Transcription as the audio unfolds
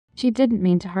She didn't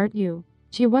mean to hurt you.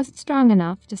 She wasn't strong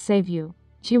enough to save you.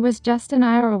 She was just an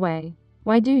hour away.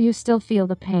 Why do you still feel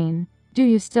the pain? Do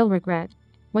you still regret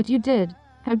what you did?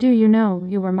 How do you know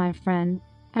you were my friend?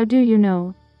 How do you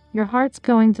know your heart's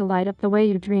going to light up the way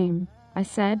you dream? I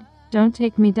said, don't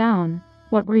take me down.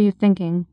 What were you thinking?